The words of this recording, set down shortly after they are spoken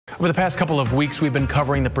Over the past couple of weeks, we've been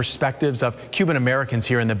covering the perspectives of Cuban Americans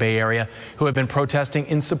here in the Bay Area who have been protesting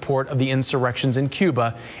in support of the insurrections in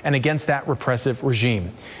Cuba and against that repressive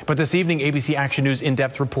regime. But this evening, ABC Action News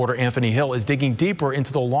in-depth reporter Anthony Hill is digging deeper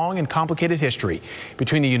into the long and complicated history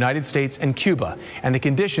between the United States and Cuba and the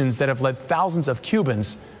conditions that have led thousands of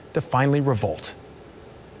Cubans to finally revolt.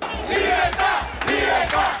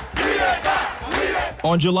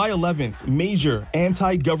 On July 11th, major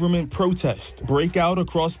anti-government protests break out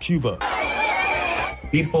across Cuba.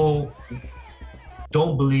 People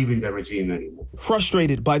don't believe in the regime anymore.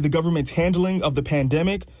 Frustrated by the government's handling of the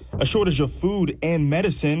pandemic, a shortage of food and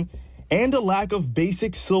medicine, and a lack of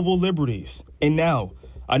basic civil liberties. And now,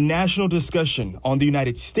 a national discussion on the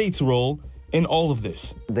United States' role in all of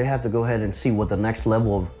this. They have to go ahead and see what the next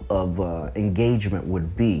level of engagement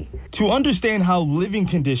would be. To understand how living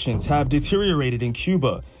conditions have deteriorated in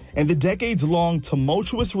Cuba and the decades-long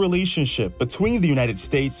tumultuous relationship between the United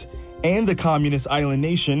States and the communist island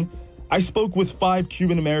nation, I spoke with 5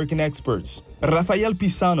 Cuban-American experts. Rafael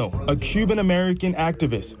Pisano, a Cuban-American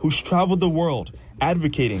activist who's traveled the world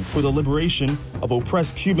advocating for the liberation of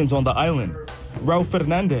oppressed Cubans on the island. Raul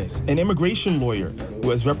Fernandez, an immigration lawyer who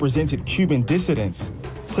has represented Cuban dissidents.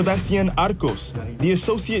 Sebastian Arcos, the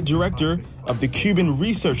associate director of the Cuban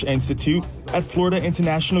Research Institute at Florida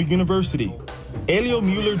International University. Elio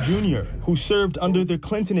Mueller Jr., who served under the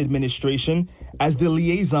Clinton administration as the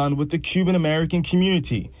liaison with the Cuban-American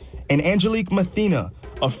community. And Angelique Mathina,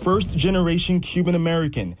 a first-generation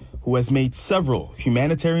Cuban-American who has made several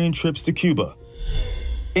humanitarian trips to Cuba.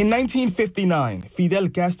 In 1959, Fidel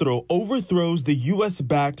Castro overthrows the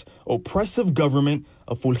U.S.-backed oppressive government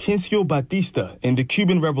of Fulgencio Batista in the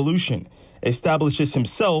Cuban Revolution, establishes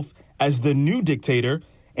himself as the new dictator,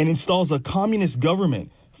 and installs a communist government,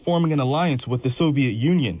 forming an alliance with the Soviet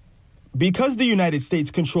Union. Because the United States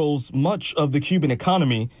controls much of the Cuban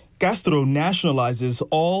economy, Castro nationalizes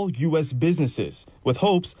all U.S. businesses with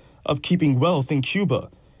hopes of keeping wealth in Cuba.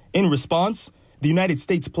 In response, the United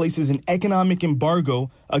States places an economic embargo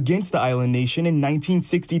against the island nation in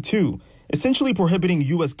 1962, essentially prohibiting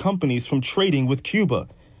U.S. companies from trading with Cuba.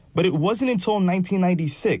 But it wasn't until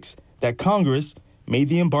 1996 that Congress made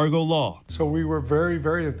the embargo law. So we were very,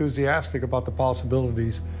 very enthusiastic about the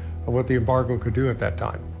possibilities of what the embargo could do at that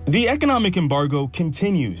time. The economic embargo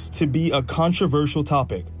continues to be a controversial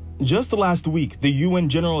topic. Just last week, the UN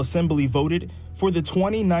General Assembly voted for the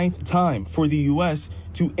 29th time for the U.S.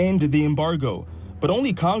 to end the embargo, but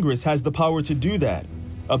only Congress has the power to do that.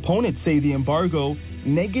 Opponents say the embargo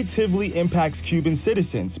negatively impacts Cuban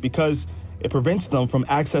citizens because it prevents them from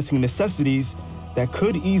accessing necessities that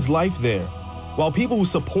could ease life there. While people who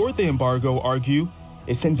support the embargo argue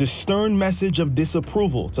it sends a stern message of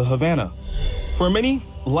disapproval to Havana. For many,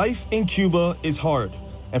 life in Cuba is hard,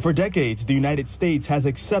 and for decades, the United States has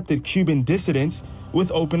accepted Cuban dissidents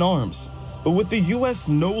with open arms. But with the U.S.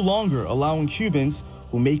 no longer allowing Cubans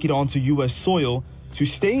who make it onto U.S. soil to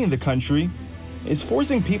stay in the country, it's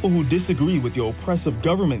forcing people who disagree with the oppressive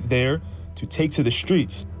government there to take to the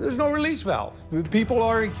streets. There's no release valve. People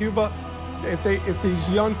are in Cuba. If these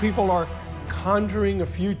young people are conjuring a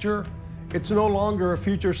future, it's no longer a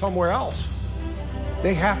future somewhere else.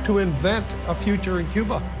 They have to invent a future in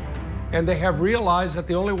Cuba. And they have realized that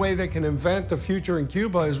the only way they can invent a future in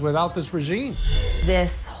Cuba is without this regime.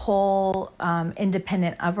 This whole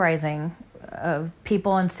independent uprising of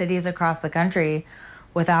people in cities across the country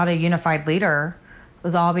without a unified leader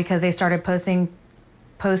was all because they started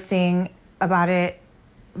posting about it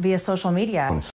via social media.